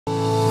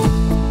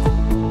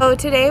So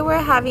today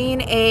we're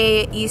having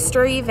a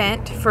Easter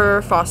event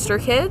for foster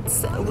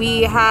kids.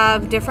 We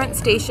have different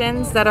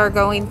stations that are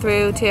going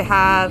through to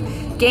have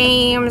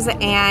games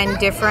and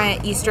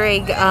different Easter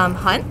egg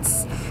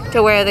hunts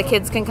to where the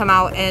kids can come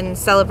out and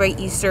celebrate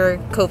Easter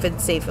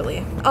COVID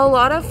safely. A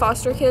lot of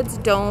foster kids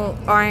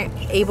aren't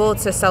able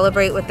to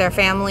celebrate with their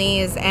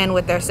families and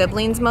with their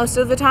siblings most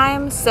of the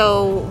time,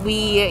 so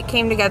we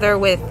came together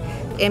with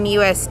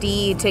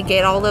MUSD to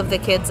get all of the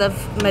kids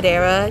of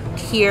Madera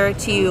here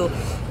to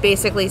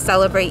basically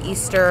celebrate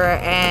Easter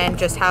and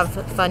just have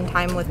fun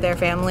time with their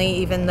family,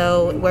 even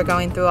though we're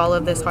going through all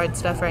of this hard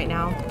stuff right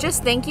now.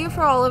 Just thank you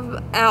for all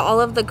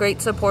of the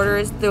great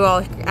supporters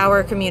throughout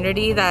our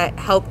community that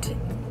helped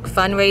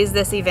fundraise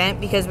this event,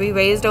 because we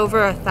raised over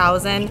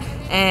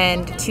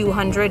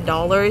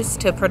 $1,200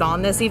 to put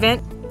on this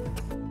event.